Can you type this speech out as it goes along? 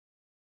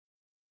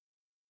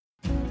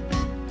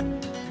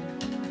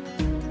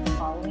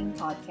following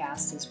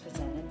podcast is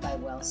presented by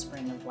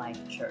Wellspring of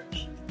Life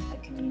Church, a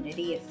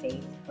community of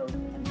faith, hope,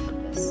 and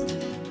purpose.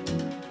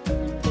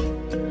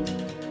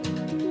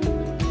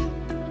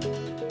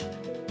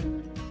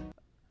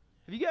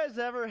 Have you guys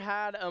ever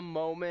had a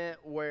moment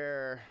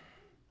where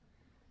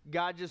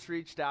God just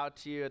reached out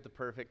to you at the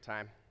perfect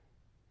time?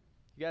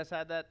 You guys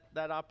had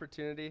that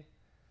opportunity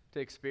to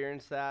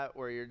experience that,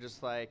 where you're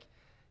just like,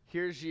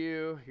 here's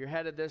you're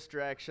headed this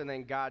direction,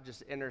 then God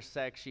just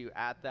intersects you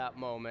at that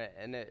moment,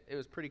 and it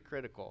was pretty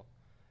critical.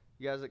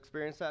 You guys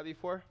experienced that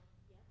before?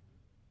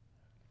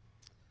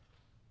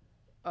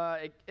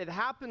 Yeah. It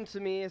happened to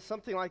me,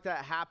 something like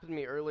that happened to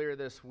me earlier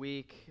this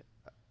week.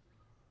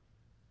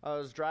 I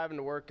was driving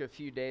to work a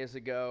few days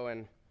ago,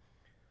 and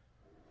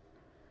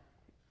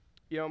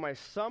my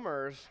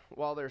summers,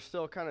 while they're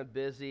still kind of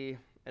busy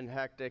and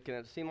hectic, and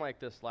it seemed like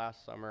this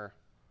last summer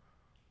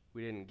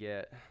we didn't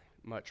get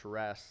much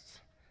rest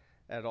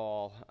at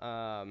all.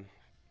 But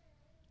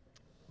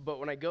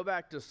when I go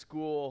back to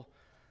school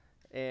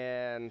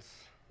and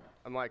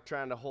I'm like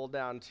trying to hold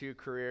down 2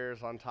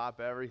 careers on top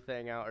of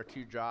everything out, or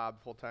 2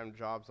 full-time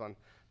jobs on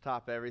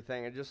top of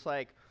everything, and I just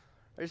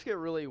get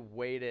really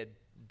weighted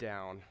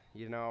down,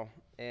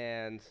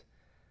 and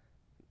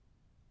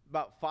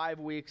about 5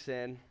 weeks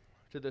in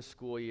to the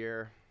school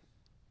year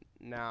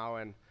now,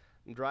 and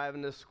I'm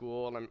driving to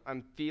school, and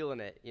I'm feeling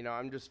it,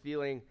 I'm just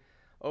feeling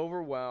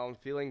overwhelmed,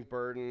 feeling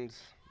burdened.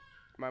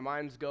 My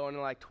mind's going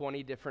in like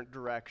 20 different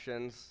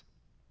directions.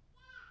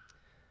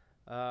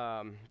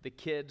 The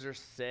kids are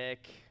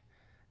sick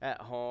at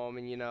home,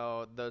 and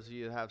those of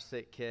you who have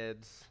sick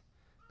kids,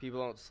 people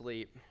don't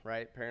sleep,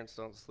 right? Parents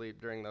don't sleep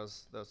during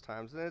those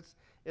times, and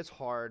it's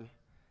hard.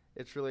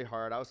 It's really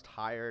hard. I was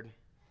tired.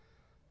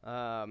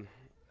 I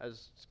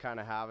was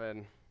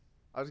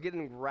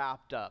getting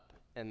wrapped up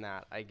in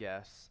that, I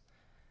guess.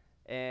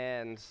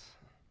 And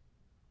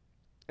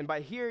by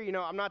here,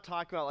 I'm not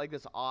talking about like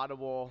this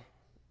audible,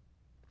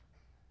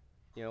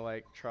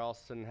 like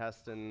Charleston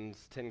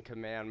Heston's 10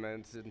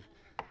 Commandments. And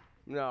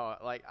no,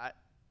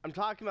 I'm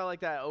talking about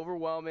like that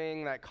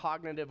overwhelming, that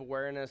cognitive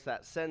awareness,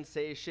 that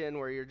sensation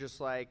where you're just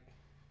like,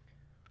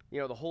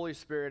 the Holy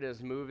Spirit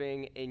is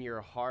moving in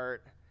your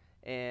heart,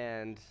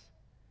 and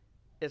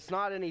it's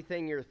not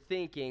anything you're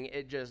thinking,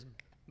 it just,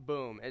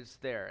 boom, it's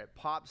there. It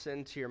pops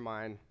into your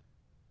mind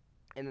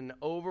in an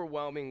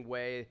overwhelming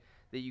way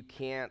that you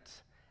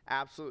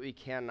absolutely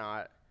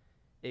cannot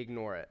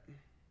ignore it.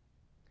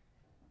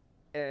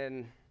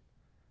 And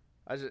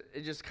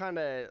it just kind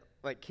of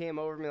like came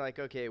over me like,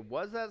 okay,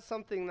 was that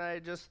something that I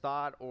just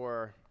thought,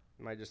 or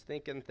am I just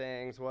thinking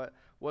things?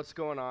 What's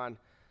going on?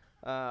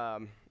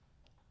 And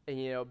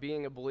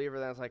being a believer,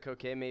 then it's like,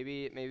 okay,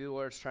 maybe the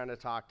Lord's trying to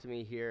talk to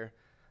me here,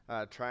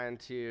 trying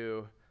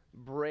to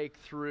break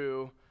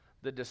through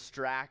the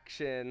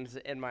distractions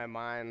in my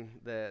mind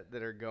that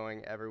are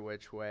going every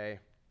which way.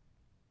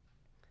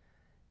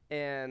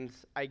 And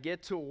I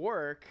get to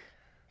work,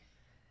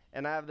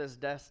 and I have this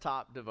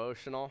desktop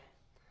devotional,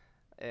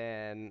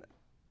 and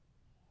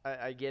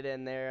I get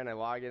in there, and I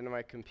log into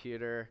my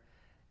computer,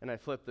 and I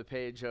flip the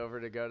page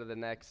over to go to the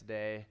next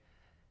day,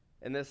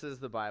 and this is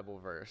the Bible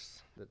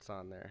verse that's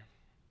on there.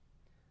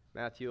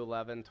 Matthew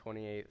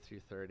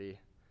 11:28-30.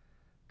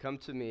 Come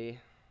to me,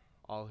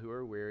 all who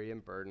are weary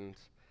and burdened,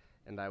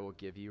 and I will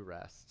give you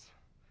rest.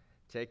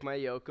 Take my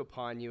yoke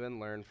upon you and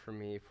learn from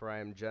me, for I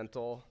am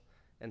gentle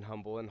and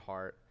humble in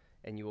heart,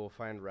 and you will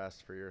find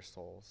rest for your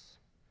souls.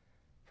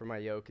 For my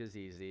yoke is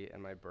easy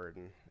and my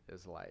burden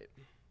is light.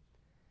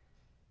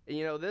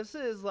 And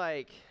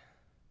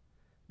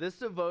this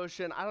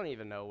devotion, I don't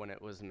even know when it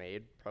was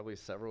made, probably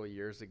several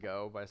years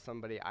ago by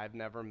somebody I've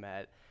never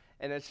met.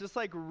 And it's just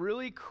like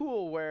really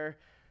cool where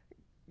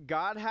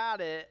God had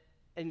it,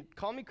 and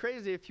call me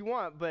crazy if you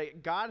want,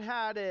 but God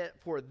had it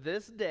for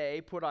this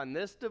day, put on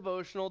this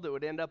devotional that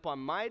would end up on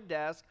my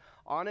desk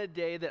on a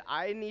day that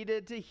I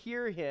needed to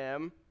hear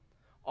him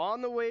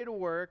on the way to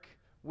work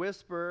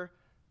whisper,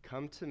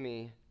 come to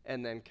me,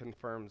 and then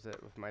confirms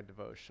it with my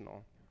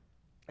devotional.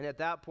 And at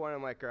that point,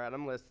 I'm like, all right,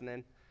 I'm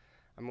listening.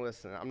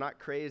 I'm not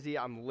crazy,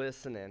 I'm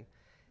listening.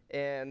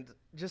 And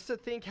just to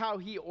think how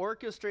he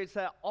orchestrates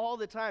that all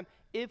the time,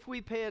 if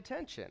we pay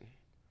attention,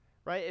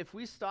 right? If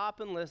we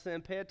stop and listen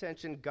and pay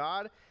attention,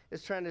 God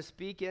is trying to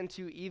speak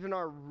into even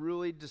our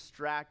really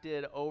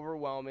distracted,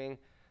 overwhelming,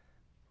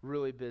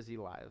 really busy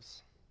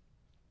lives.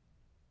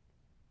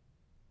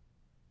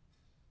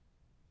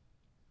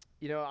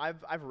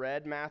 I've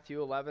read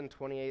Matthew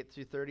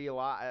 11:28-30 a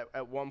lot.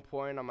 At one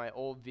point on my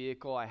old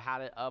vehicle, I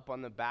had it up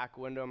on the back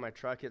window of my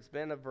truck. It's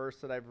been a verse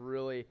that I've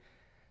really,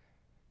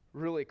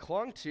 really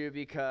clung to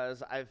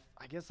because I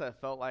guess I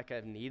felt like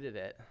I've needed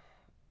it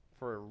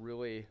for a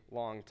really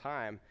long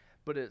time.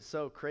 But it's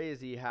so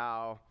crazy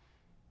how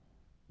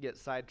you get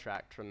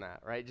sidetracked from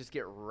that, right? Just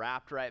get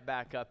wrapped right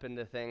back up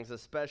into things,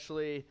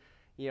 especially,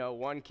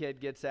 1 kid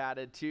gets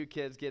added, 2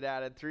 kids get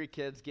added, 3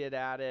 kids get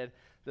added.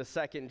 The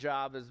second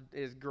job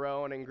is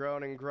growing and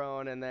growing and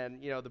growing, and then,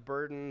 the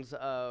burdens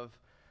of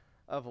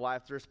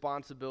life, the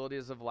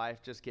responsibilities of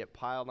life just get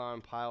piled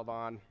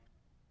on,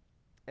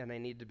 and I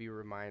need to be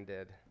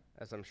reminded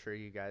as I'm sure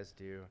you guys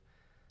do,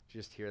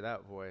 just hear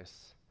that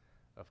voice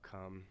of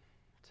come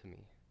to me.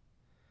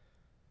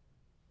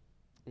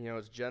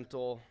 It's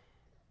gentle,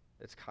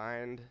 it's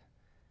kind,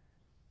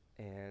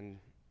 and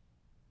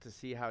to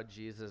see how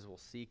Jesus will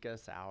seek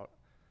us out.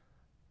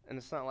 And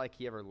it's not like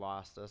he ever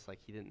lost us, like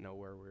he didn't know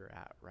where we were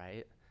at,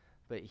 right?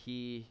 But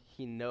he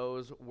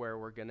knows where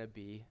we're going to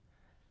be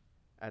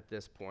at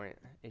this point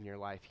in your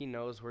life. He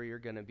knows where you're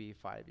going to be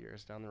 5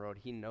 years down the road.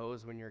 He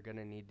knows when you're going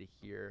to need to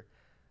hear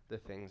the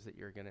things that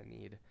you're going to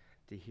need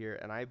to hear.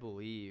 And I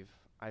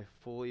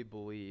fully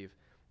believe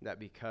that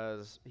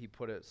because he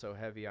put it so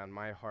heavy on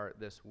my heart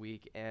this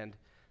week and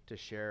to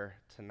share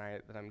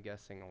tonight, that I'm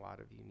guessing a lot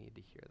of you need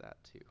to hear that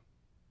too.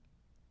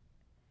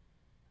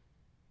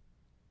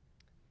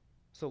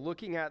 So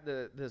looking at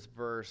this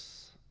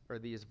verse, or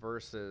these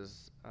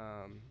verses,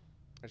 I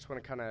just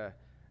want to kind of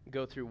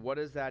go through, what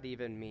does that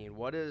even mean?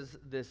 What does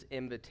this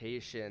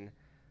invitation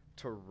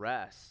to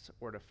rest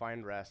or to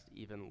find rest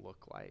even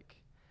look like?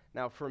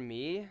 Now, for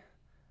me,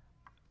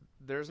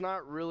 there's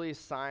not really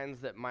signs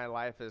that my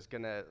life is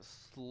going to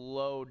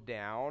slow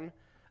down,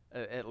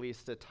 at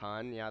least a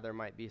ton. Yeah, there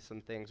might be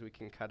some things we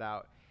can cut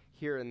out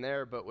here and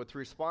there, but with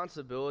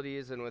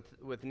responsibilities and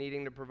with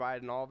needing to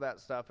provide and all of that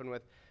stuff, and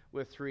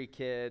with 3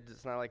 kids,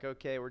 it's not like,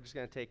 okay, we're just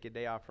going to take a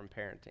day off from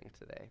parenting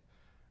today,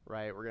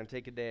 right? We're going to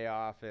take a day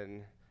off,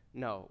 and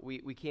no,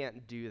 we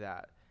can't do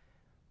that.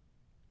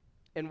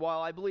 And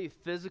while I believe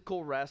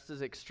physical rest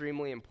is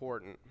extremely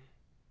important,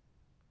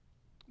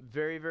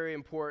 very, very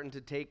important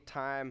to take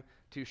time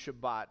to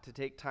Shabbat, to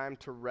take time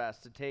to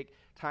rest, to take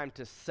time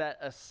to set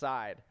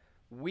aside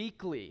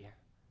weekly,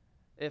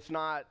 if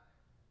not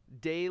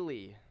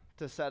daily,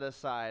 to set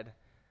aside,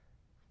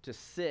 to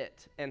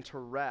sit and to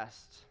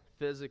rest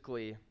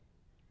physically.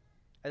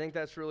 I think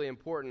that's really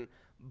important,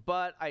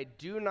 but I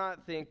do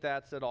not think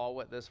that's at all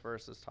what this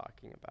verse is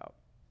talking about.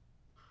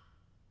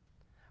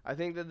 I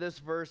think that this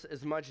verse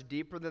is much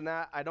deeper than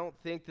that. I don't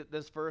think that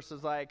this verse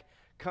is like,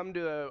 come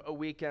to a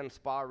weekend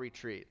spa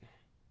retreat.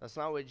 That's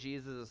not what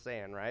Jesus is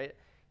saying, right?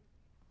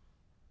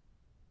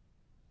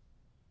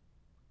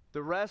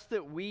 The rest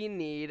that we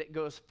need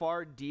goes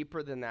far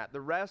deeper than that.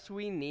 The rest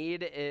we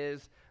need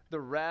is the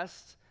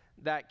rest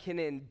that can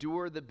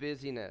endure the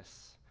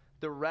busyness,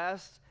 the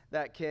rest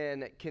that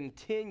can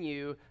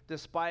continue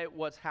despite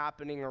what's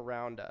happening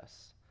around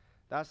us.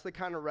 That's the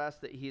kind of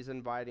rest that he's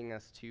inviting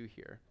us to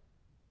here.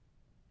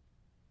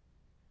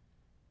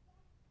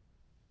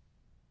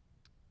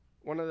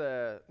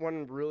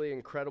 One really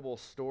incredible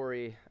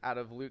story out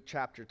of Luke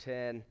chapter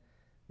 10,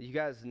 you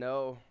guys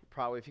know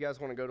probably, if you guys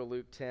want to go to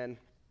Luke 10,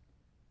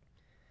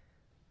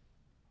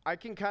 I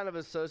can kind of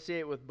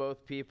associate with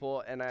both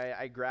people, and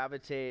I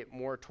gravitate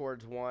more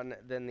towards one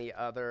than the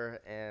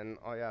other, and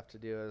all you have to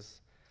do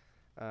is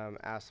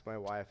ask my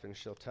wife, and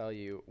she'll tell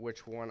you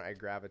which one I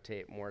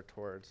gravitate more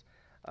towards.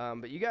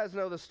 But you guys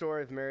know the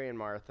story of Mary and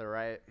Martha,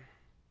 right?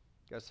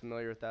 You guys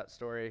familiar with that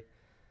story?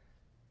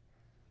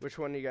 Which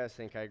one do you guys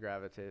think I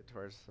gravitate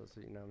towards, those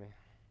of you know me?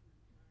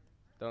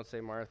 Don't say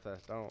Martha.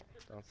 Don't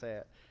say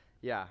it.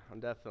 Yeah,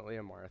 I'm definitely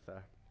a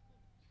Martha.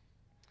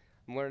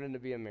 I'm learning to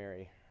be a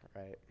Mary,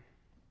 right?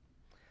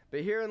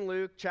 But here in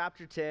Luke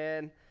chapter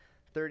 10,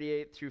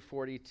 38 through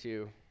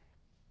 42,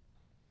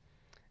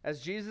 as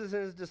Jesus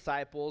and his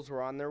disciples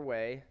were on their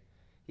way,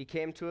 he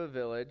came to a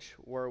village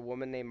where a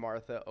woman named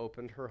Martha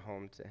opened her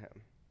home to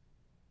him.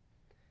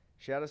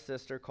 She had a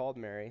sister called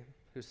Mary,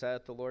 who sat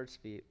at the Lord's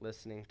feet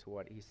listening to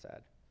what he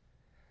said.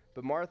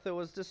 But Martha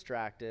was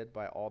distracted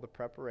by all the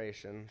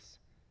preparations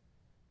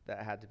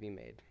that had to be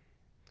made.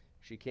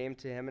 She came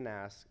to him and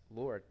asked,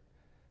 "Lord,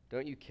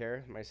 don't you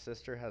care my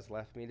sister has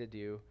left me to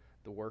do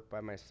the work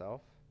by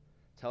myself?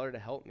 Tell her to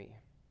help me."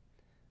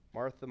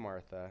 "Martha,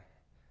 Martha,"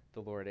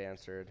 the Lord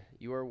answered,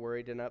 "you are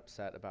worried and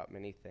upset about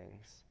many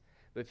things.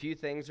 But few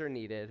things are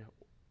needed,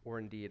 or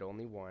indeed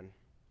only one.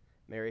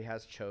 Mary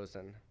has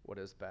chosen what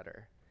is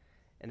better,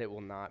 and it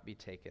will not be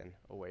taken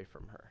away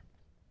from her."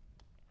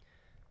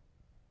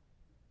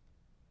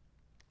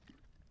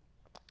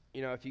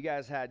 If you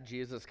guys had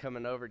Jesus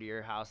coming over to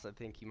your house, I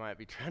think you might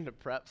be trying to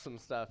prep some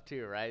stuff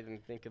too, right?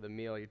 And think of the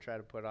meal you try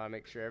to put on,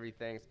 make sure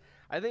everything's...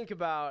 I think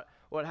about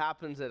what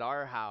happens at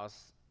our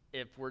house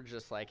if we're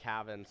just like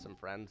having some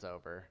friends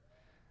over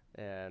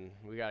and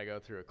we got to go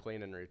through a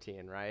cleaning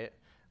routine, right?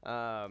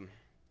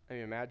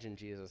 Imagine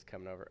Jesus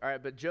coming over. All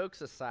right, but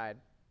jokes aside,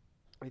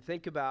 we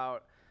think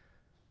about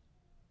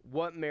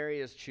what Mary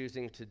is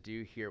choosing to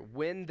do here.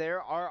 When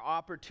there are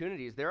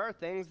opportunities, there are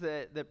things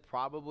that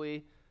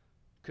probably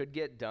could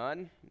get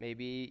done.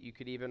 Maybe you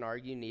could even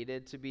argue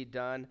needed to be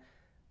done.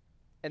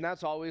 And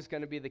that's always going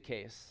to be the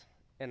case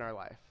in our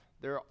life.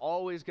 There are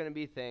always going to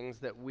be things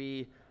that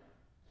we,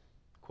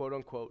 quote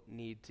unquote,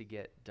 need to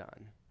get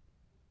done.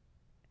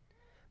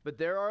 But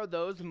there are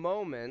those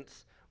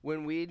moments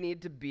when we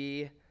need to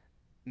be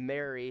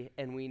Mary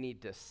and we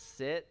need to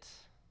sit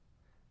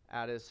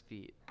at his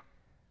feet.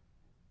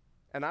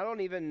 And I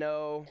don't even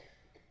know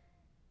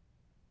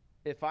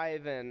if I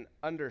even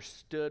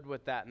understood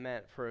what that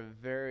meant for a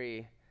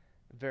very,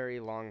 very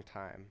long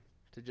time,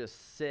 to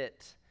just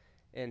sit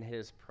in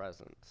his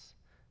presence,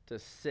 to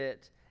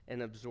sit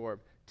and absorb,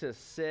 to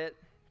sit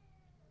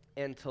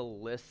and to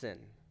listen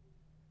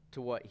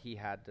to what he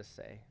had to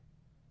say.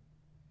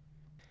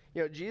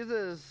 You know,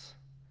 Jesus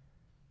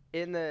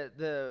in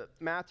the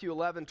Matthew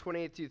 11,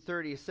 28 through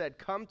 30 said,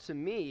 "Come to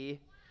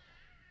me,"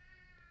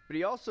 but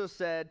he also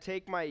said,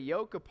 "Take my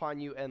yoke upon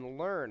you and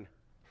learn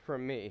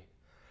from me."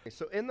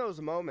 So in those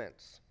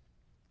moments,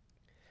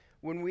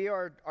 when we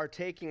are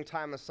taking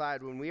time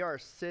aside, when we are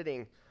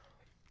sitting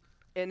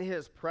in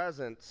his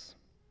presence,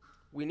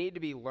 we need to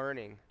be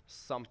learning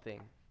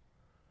something.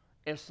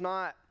 It's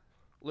not,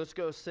 let's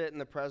go sit in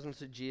the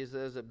presence of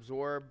Jesus,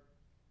 absorb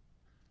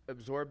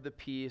the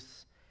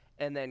peace,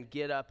 and then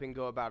get up and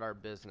go about our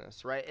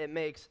business, right? It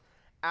makes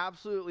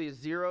absolutely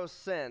zero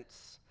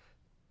sense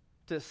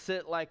to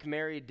sit like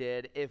Mary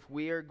did if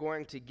we are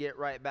going to get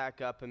right back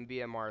up and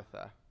be a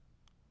Martha.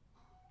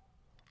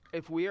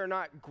 If we are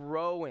not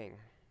growing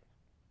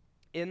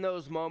in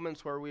those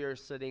moments where we are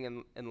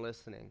sitting and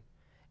listening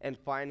and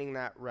finding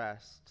that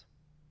rest,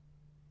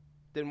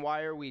 then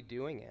why are we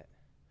doing it,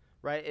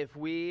 right? If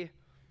we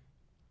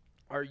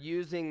are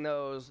using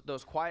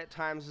those quiet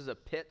times as a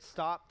pit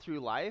stop through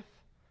life,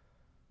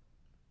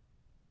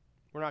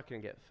 we're not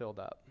going to get filled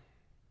up,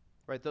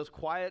 right? Those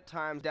quiet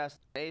times,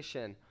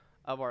 destination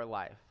of our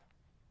life.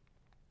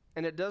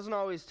 And it doesn't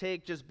always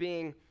take just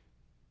being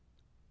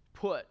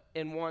put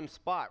in one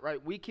spot,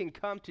 right? We can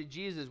come to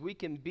Jesus. We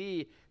can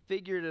be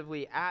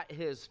figuratively at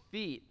his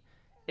feet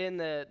in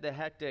the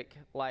hectic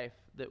life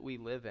that we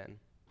live in.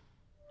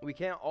 We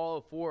can't all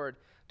afford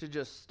to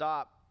just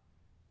stop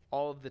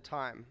all of the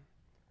time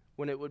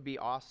when it would be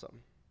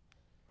awesome.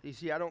 You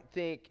see, I don't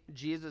think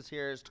Jesus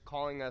here is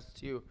calling us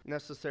to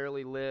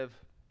necessarily live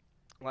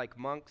like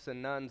monks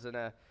and nuns in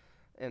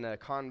a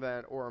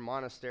convent or a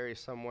monastery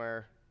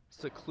somewhere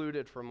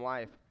secluded from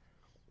life.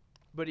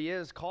 But he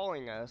is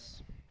calling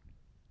us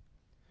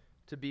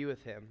to be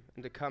with him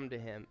and to come to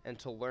him and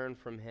to learn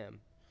from him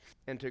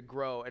and to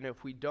grow. And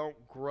if we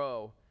don't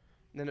grow,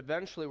 then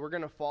eventually we're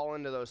going to fall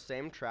into those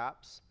same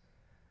traps.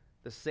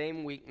 The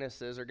same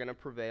weaknesses are going to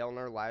prevail in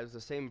our lives.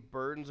 The same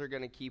burdens are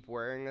going to keep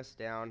wearing us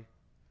down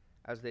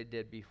as they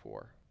did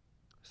before.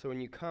 So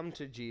when you come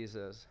to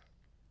Jesus,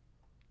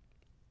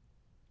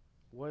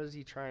 what is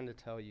he trying to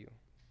tell you?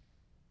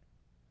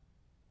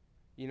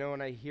 You know,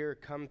 when I hear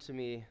 "come to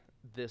me"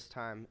 this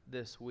time,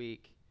 this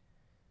week,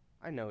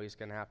 I know he's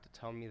going to have to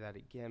tell me that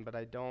again, but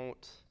I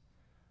don't.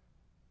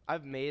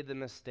 I've made the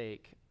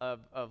mistake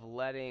of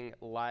letting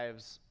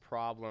life's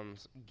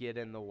problems get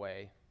in the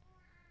way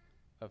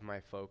of my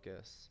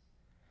focus.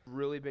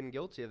 Really been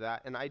guilty of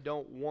that, and I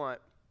don't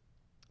want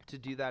to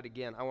do that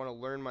again. I want to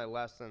learn my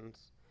lessons,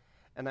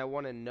 and I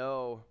want to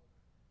know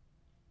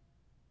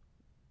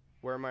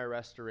where my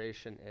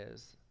restoration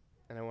is,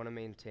 and I want to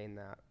maintain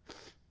that.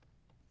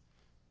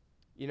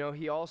 You know,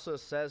 he also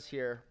says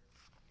here,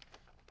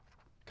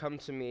 "Come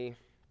to me,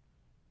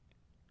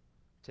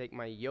 take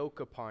my yoke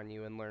upon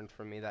you and learn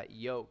from me." That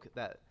yoke,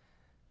 that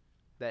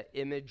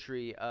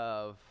imagery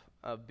of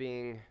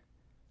being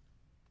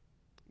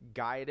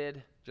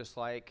guided, just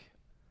like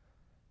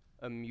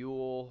a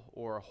mule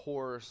or a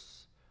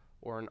horse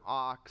or an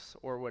ox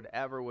or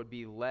whatever would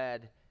be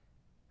led.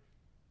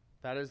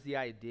 That is the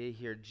idea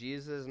here.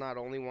 Jesus not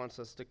only wants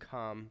us to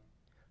come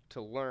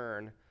to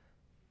learn,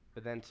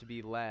 but then to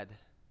be led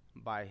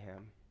by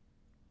him.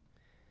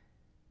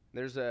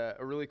 There's a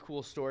really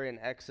cool story in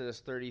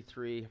Exodus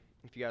 33.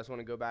 If you guys want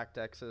to go back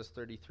to Exodus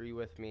 33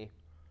 with me.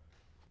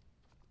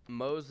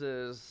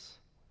 Moses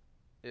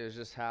is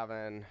just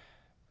having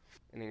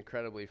an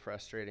incredibly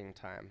frustrating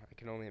time. I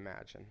can only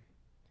imagine,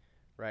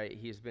 right?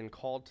 He's been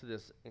called to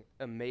this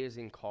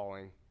amazing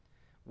calling,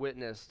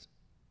 witnessed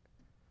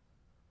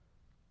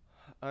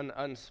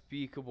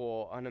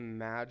unspeakable,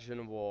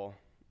 unimaginable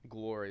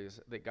glories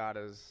that God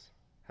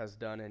has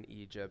done in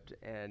Egypt,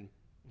 and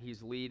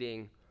he's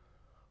leading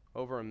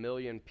over 1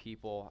 million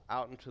people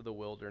out into the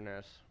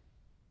wilderness.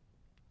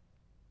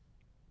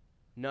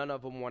 None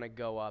of them want to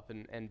go up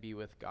and be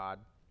with God.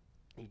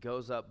 He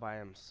goes up by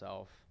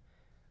himself,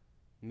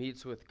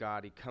 meets with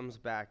God. He comes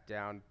back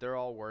down. They're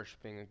all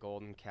worshiping a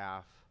golden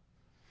calf.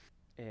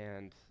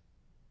 And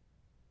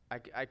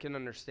I can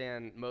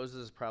understand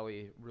Moses is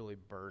probably really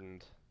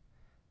burdened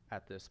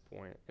at this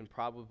point and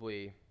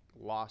probably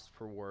lost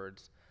for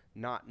words,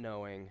 not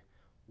knowing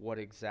what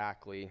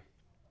exactly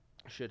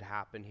should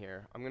happen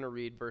here. I'm going to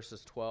read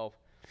verses 12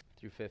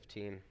 through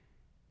 15.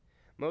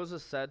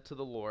 Moses said to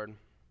the Lord,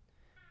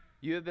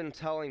 "You have been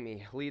telling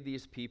me, 'Lead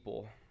these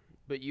people,'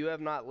 but you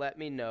have not let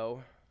me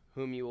know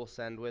whom you will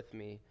send with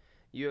me.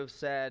 You have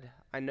said,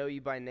 'I know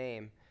you by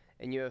name,'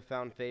 and you have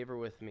found favor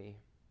with me.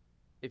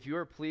 If you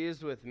are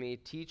pleased with me,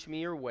 teach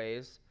me your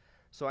ways,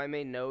 so I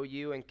may know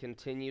you and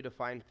continue to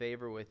find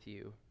favor with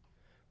you.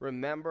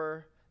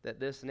 Remember that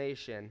this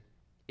nation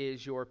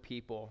is your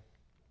people."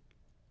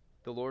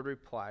 The Lord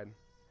replied,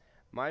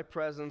 "My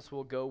presence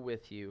will go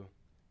with you,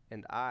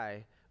 and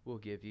I will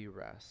give you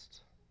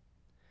rest."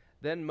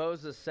 Then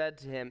Moses said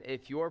to him,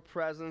 "If your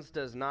presence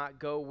does not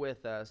go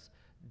with us,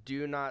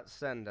 do not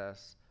send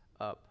us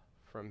up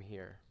from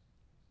here."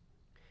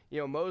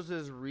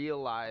 Moses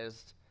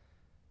realized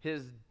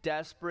his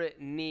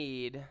desperate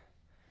need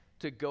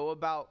to go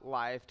about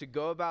life, to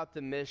go about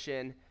the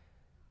mission,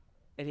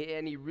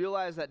 and he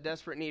realized that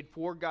desperate need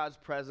for God's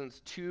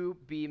presence to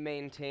be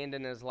maintained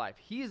in his life.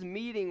 He's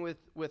meeting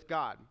with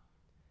God.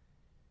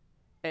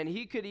 And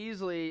he could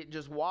easily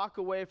just walk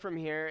away from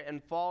here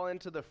and fall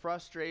into the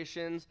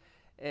frustrations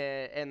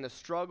and the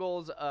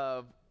struggles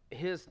of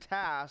his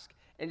task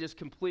and just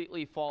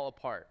completely fall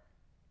apart.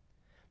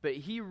 But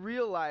he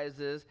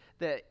realizes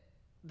that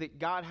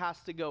God has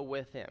to go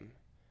with him,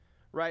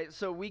 right?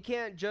 So we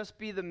can't just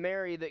be the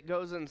Mary that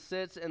goes and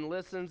sits and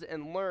listens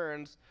and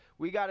learns.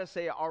 We got to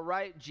say, all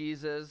right,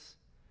 Jesus,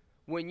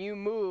 when you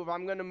move,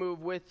 I'm going to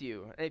move with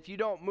you. And if you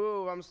don't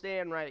move, I'm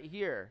staying right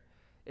here.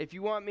 If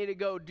you want me to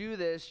go do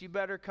this, you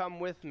better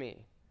come with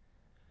me.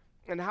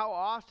 And how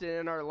often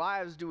in our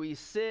lives do we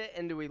sit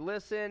and do we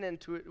listen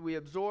and we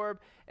absorb,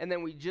 and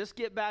then we just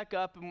get back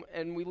up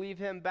and we leave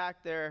him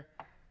back there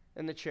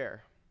in the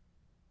chair?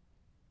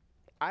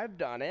 I've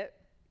done it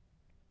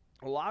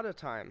a lot of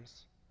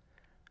times.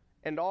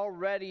 And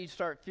already you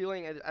start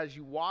feeling, as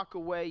you walk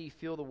away, you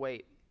feel the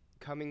weight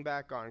coming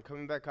back on.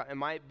 It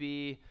might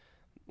be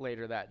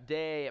later that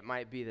day, it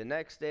might be the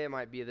next day, it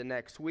might be the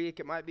next week,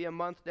 it might be a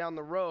month down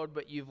the road,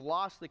 but you've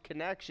lost the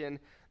connection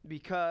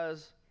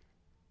because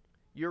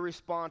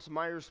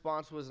my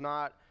response was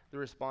not the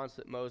response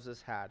that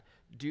Moses had.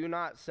 Do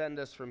not send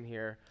us from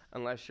here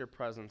unless your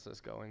presence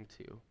is going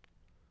to.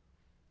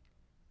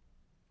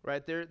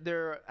 Right?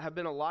 There have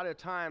been a lot of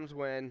times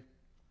when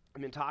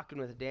I've been talking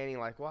with Danny,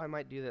 like, well, I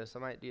might do this, I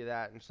might do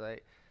that, and she's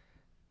like,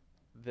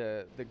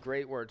 the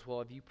great words, well,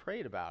 have you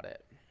prayed about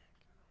it?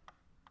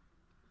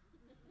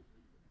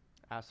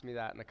 Ask me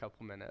that in a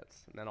couple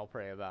minutes, and then I'll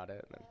pray about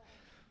it.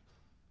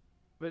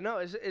 But no,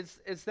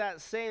 it's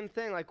that same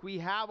thing. Like, we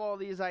have all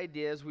these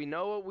ideas. We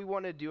know what we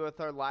want to do with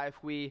our life.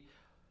 We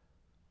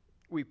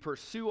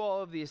pursue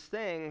all of these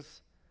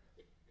things.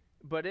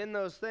 But in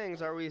those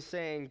things, are we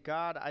saying,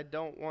 God, I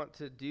don't want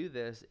to do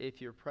this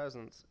if your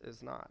presence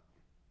is not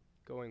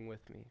going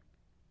with me?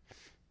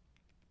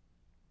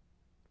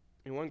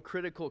 And one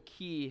critical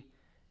key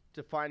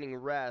to finding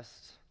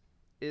rest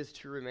is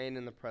to remain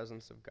in the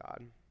presence of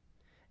God.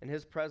 And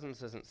his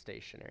presence isn't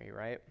stationary,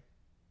 right?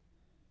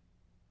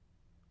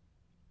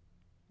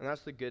 And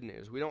that's the good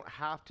news. We don't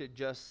have to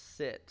just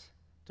sit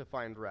to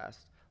find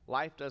rest.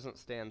 Life doesn't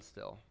stand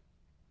still.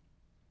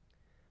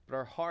 But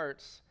our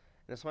hearts,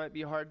 and this might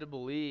be hard to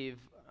believe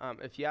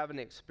if you haven't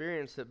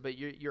experienced it, but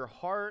your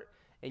heart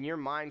and your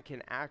mind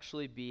can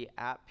actually be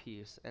at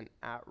peace and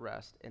at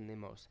rest in the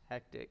most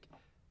hectic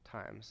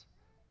times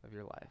of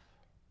your life.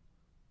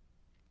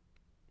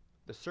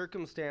 The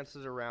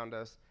circumstances around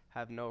us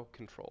have no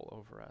control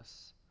over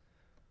us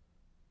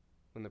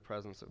when the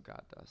presence of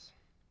God does.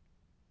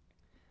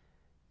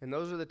 And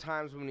those are the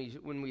times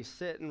when we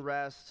sit and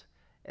rest,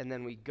 and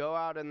then we go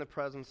out in the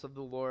presence of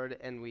the Lord,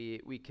 and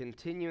we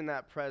continue in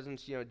that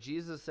presence.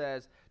 Jesus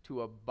says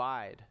to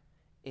abide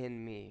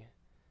in me.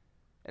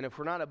 And if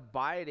we're not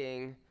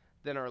abiding,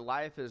 then our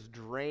life is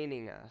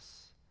draining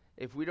us.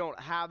 If we don't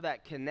have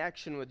that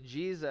connection with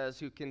Jesus,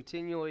 who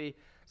continually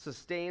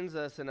sustains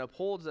us and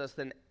upholds us,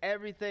 then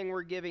everything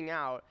we're giving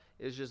out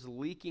is just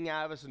leaking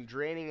out of us and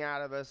draining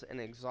out of us and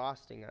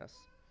exhausting us.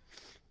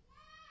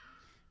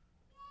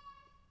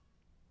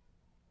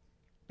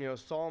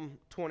 Psalm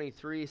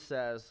 23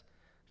 says,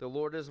 the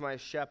Lord is my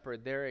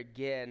shepherd. There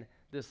again,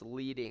 this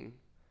leading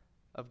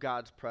of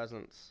God's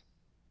presence.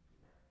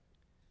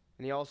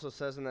 And he also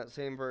says in that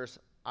same verse,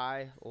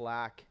 I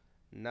lack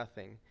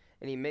nothing.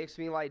 And he makes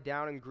me lie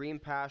down in green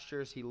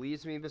pastures. He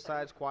leads me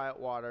beside quiet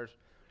waters.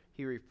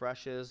 He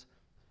refreshes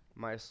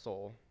my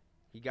soul.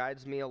 He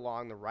guides me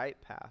along the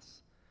right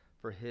paths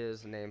for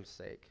his name's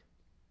sake.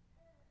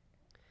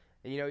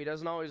 And he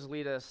doesn't always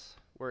lead us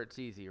where it's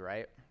easy,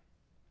 right?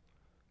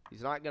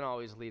 He's not going to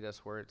always lead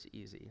us where it's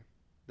easy.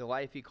 The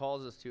life he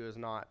calls us to is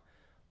not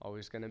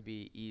always going to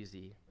be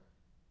easy.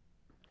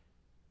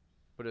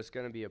 But it's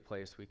going to be a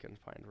place we can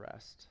find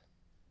rest.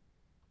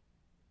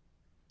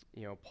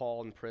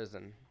 Paul in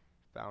prison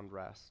found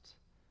rest.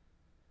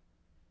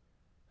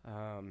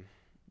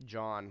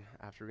 John,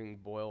 after being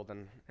boiled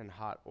in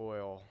hot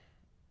oil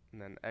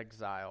and then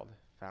exiled,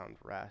 found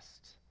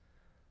rest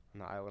on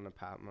the island of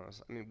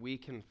Patmos. We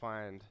can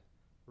find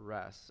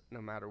rest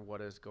no matter what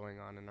is going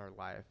on in our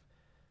life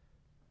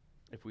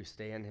if we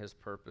stay in his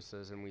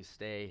purposes and we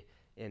stay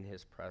in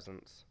his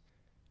presence.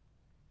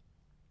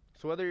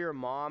 So whether you're a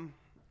mom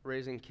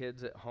raising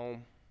kids at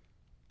home,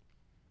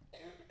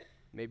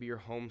 maybe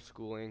you're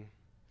homeschooling,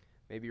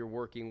 maybe you're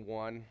working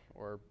one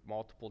or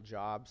multiple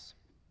jobs,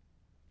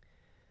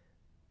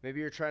 maybe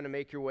you're trying to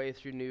make your way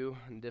through new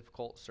and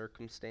difficult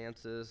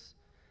circumstances,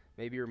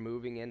 maybe you're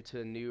moving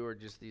into a new or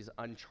just these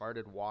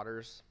uncharted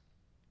waters,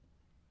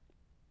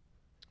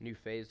 new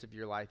phase of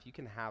your life, you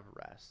can have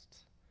rest.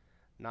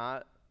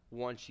 Not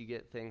once you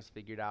get things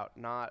figured out,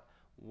 not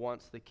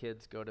once the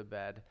kids go to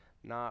bed,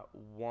 not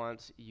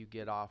once you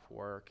get off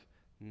work.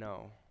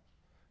 No,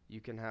 you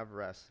can have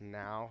rest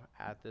now,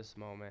 at this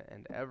moment,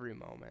 and every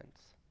moment.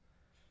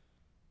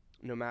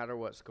 no matter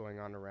what's going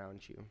on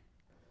around you.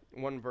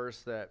 One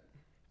verse that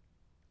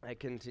I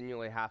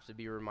continually have to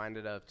be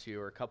reminded of too,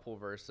 or a couple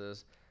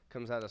verses,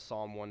 comes out of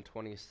Psalm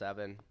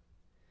 127.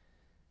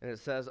 And it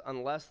says,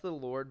 "Unless the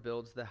Lord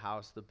builds the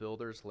house, the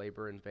builders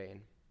labor in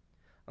vain.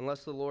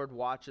 Unless the Lord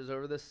watches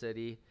over the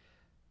city,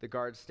 the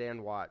guards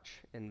stand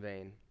watch in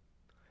vain.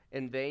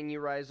 In vain you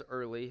rise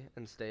early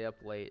and stay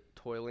up late,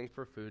 toiling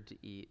for food to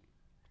eat,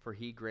 for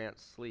he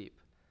grants sleep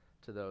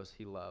to those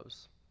he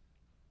loves."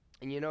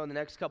 And in the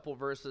next couple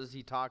verses,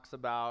 he talks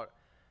about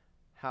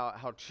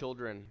how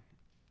children,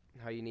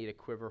 how you need a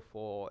quiver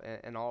full,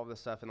 and all of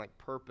this stuff, and like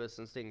purpose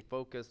and staying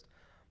focused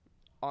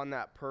on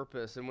that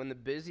purpose. And when the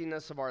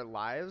busyness of our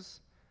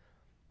lives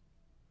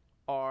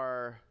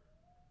are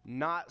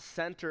not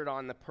centered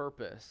on the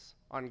purpose,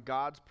 on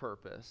God's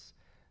purpose,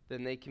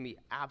 then they can be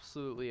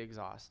absolutely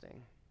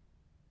exhausting.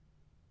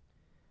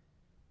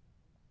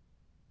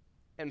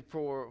 And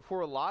for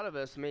a lot of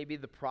us, maybe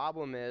the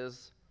problem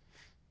is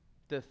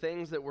the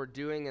things that we're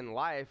doing in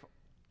life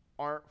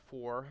aren't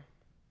for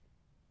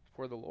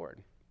the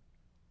Lord.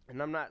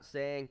 And I'm not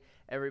saying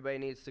everybody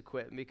needs to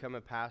quit and become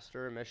a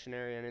pastor, a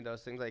missionary, any of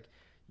those things. Like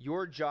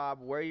your job,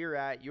 where you're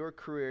at, your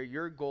career,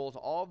 your goals,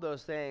 all of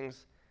those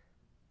things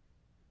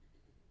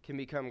can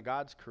become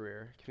God's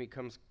career, can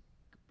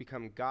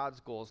become God's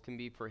goals, can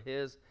be for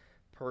his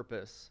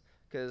purpose.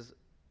 Because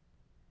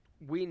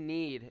we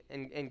need,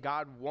 and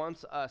God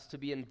wants us to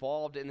be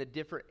involved in the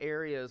different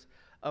areas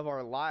of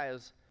our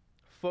lives,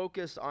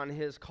 focused on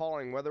his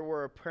calling, whether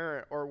we're a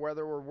parent or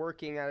whether we're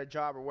working at a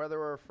job or whether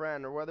we're a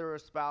friend or whether we're a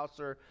spouse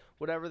or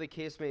whatever the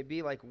case may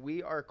be. Like,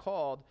 we are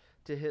called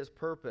to his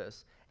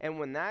purpose. And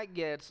when that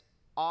gets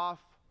off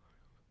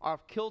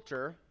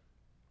kilter,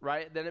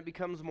 right, then it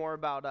becomes more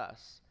about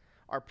us.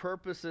 Our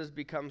purposes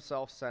become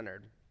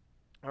self-centered.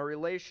 Our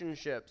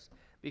relationships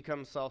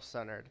become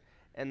self-centered.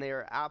 And they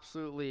are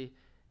absolutely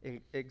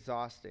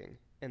exhausting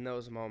in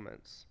those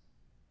moments.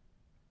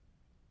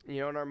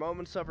 In our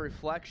moments of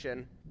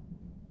reflection,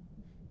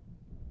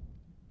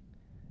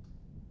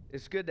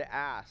 it's good to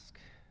ask,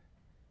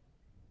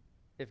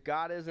 if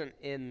God isn't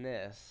in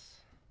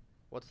this,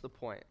 what's the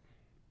point?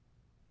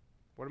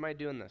 What am I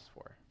doing this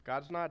for? If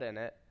God's not in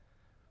it,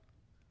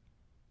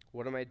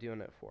 what am I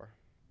doing it for?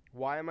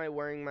 Why am I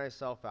wearing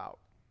myself out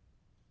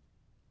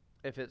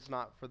if it's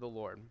not for the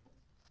Lord?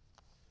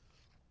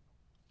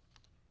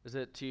 Is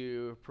it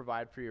to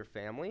provide for your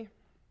family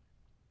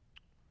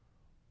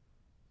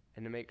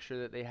and to make sure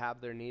that they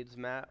have their needs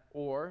met?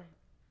 Or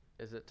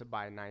is it to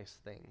buy nice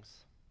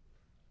things?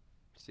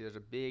 See, there's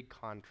a big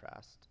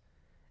contrast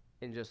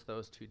in just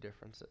those two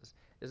differences.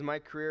 Is my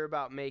career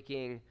about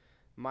making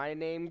my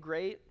name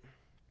great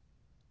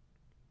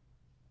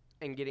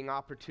and getting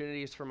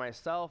opportunities for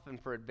myself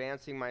and for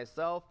advancing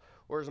myself?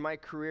 Or is my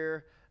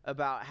career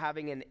about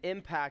having an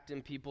impact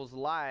in people's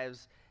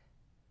lives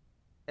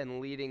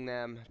and leading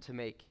them to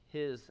make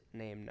his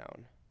name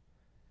known?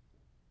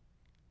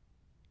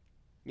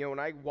 When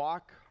I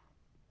walk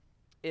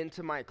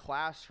into my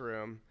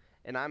classroom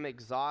and I'm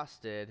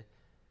exhausted,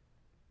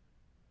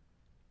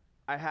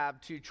 I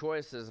have two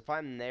choices. If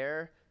I'm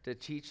there to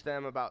teach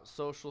them about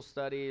social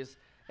studies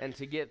and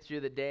to get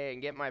through the day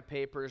and get my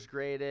papers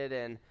graded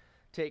and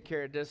take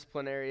care of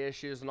disciplinary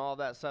issues and all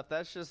that stuff,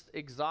 that's just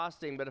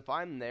exhausting. But if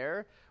I'm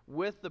there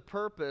with the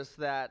purpose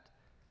that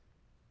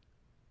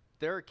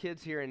there are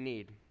kids here in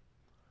need,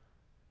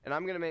 and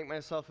I'm going to make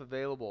myself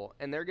available,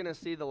 and they're going to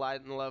see the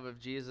light and love of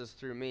Jesus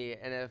through me,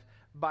 and if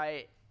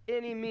by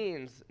any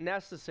means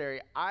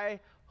necessary, I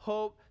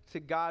hope to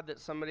God that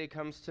somebody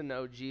comes to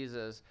know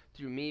Jesus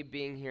through me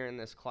being here in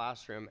this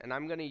classroom, and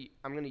I'm going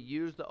to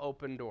use the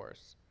open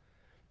doors.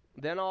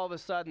 Then all of a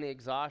sudden the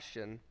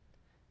exhaustion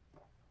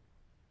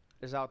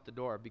is out the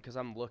door because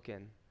I'm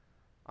looking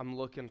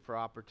for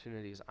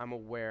opportunities. I'm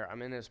aware.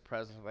 I'm in his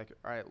presence. I'm like,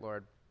 all right,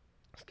 Lord,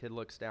 this kid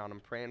looks down.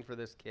 I'm praying for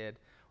this kid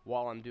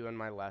while I'm doing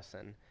my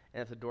lesson.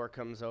 And if the door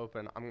comes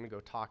open, I'm going to go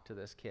talk to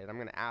this kid. I'm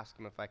going to ask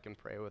him if I can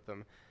pray with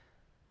him.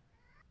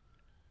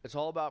 It's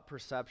all about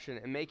perception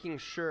and making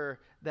sure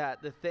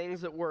that the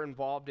things that we're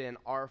involved in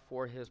are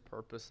for his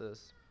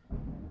purposes.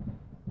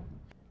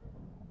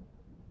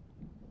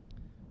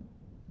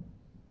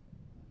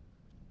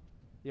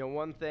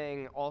 One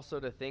thing also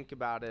to think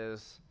about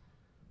is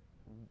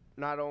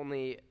not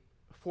only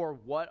for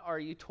what are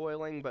you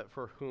toiling, but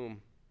for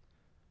whom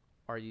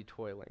are you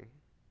toiling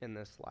in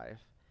this life?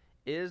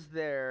 Is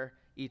there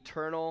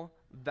eternal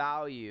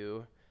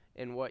value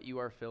in what you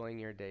are filling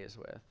your days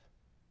with?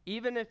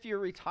 Even if you're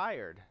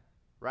retired,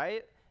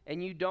 right?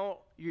 And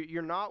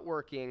you're not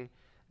working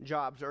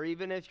jobs, or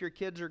even if your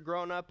kids are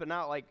grown up and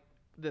out, like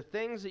the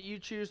things that you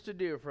choose to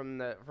do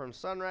from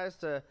sunrise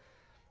to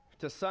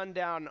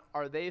sundown,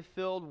 are they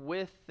filled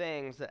with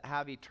things that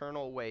have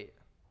eternal weight?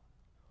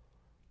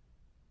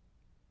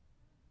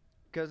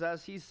 Because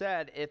as he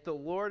said, if the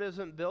Lord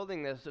isn't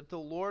building this, if the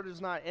Lord is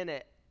not in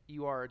it,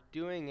 you are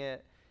doing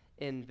it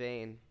in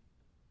vain.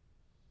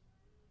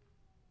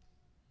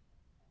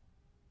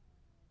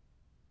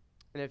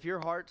 And if your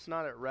heart's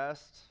not at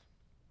rest,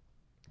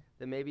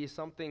 then maybe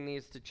something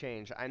needs to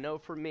change. I know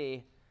for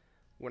me,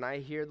 when I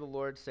hear the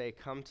Lord say,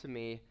 come to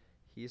me,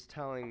 he's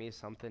telling me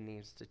something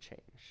needs to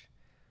change.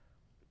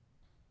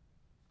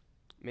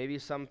 Maybe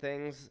some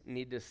things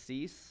need to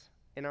cease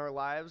in our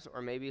lives,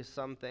 or maybe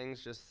some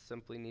things just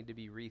simply need to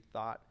be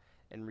rethought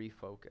and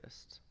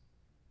refocused.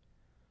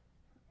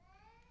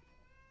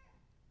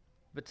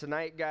 But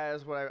tonight,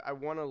 guys, what I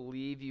want to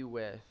leave you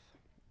with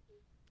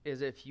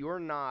is if you're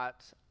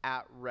not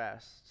at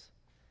rest,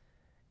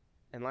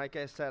 and like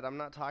I said, I'm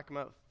not talking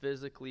about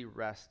physically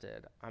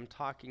rested. I'm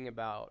talking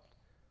about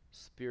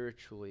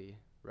spiritually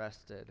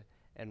rested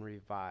and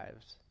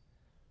revived.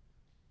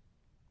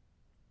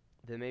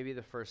 Then maybe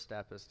the first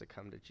step is to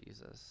come to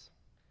Jesus.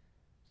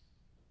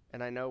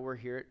 And I know we're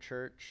here at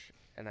church,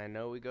 and I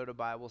know we go to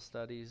Bible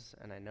studies,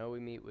 and I know we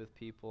meet with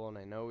people, and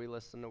I know we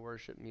listen to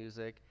worship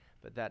music,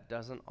 but that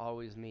doesn't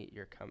always mean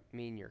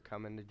you're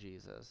coming to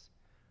Jesus,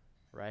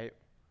 right?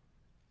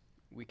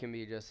 We can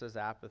be just as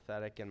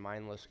apathetic and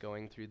mindless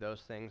going through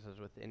those things as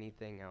with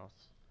anything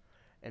else.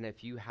 And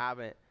if you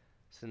haven't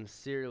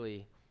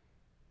sincerely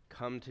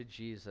come to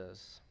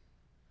Jesus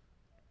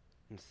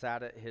and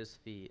sat at his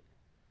feet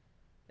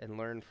and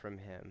learned from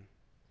him,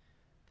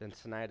 then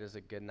tonight is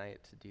a good night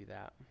to do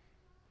that.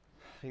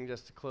 I think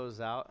just to close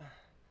out,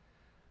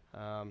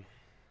 I'd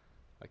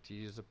like to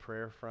use a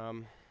prayer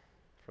from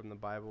the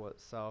Bible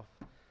itself.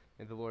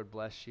 May the Lord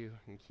bless you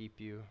and keep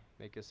you,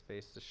 make his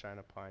face to shine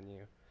upon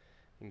you,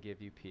 and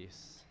give you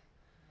peace.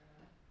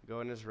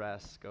 Go in his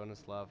rest, go in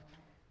his love.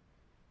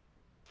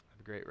 Have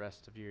a great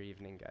rest of your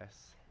evening,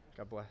 guys.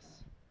 God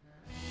bless.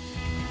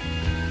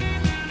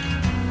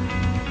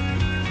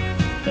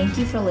 Thank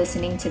you for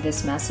listening to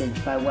this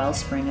message by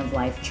Wellspring of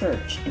Life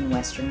Church in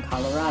Western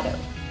Colorado.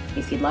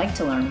 If you'd like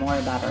to learn more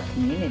about our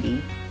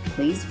community,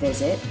 please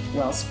visit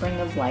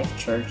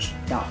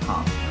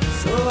wellspringoflifechurch.com.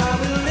 So I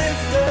will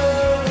lift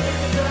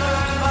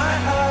up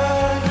my eyes.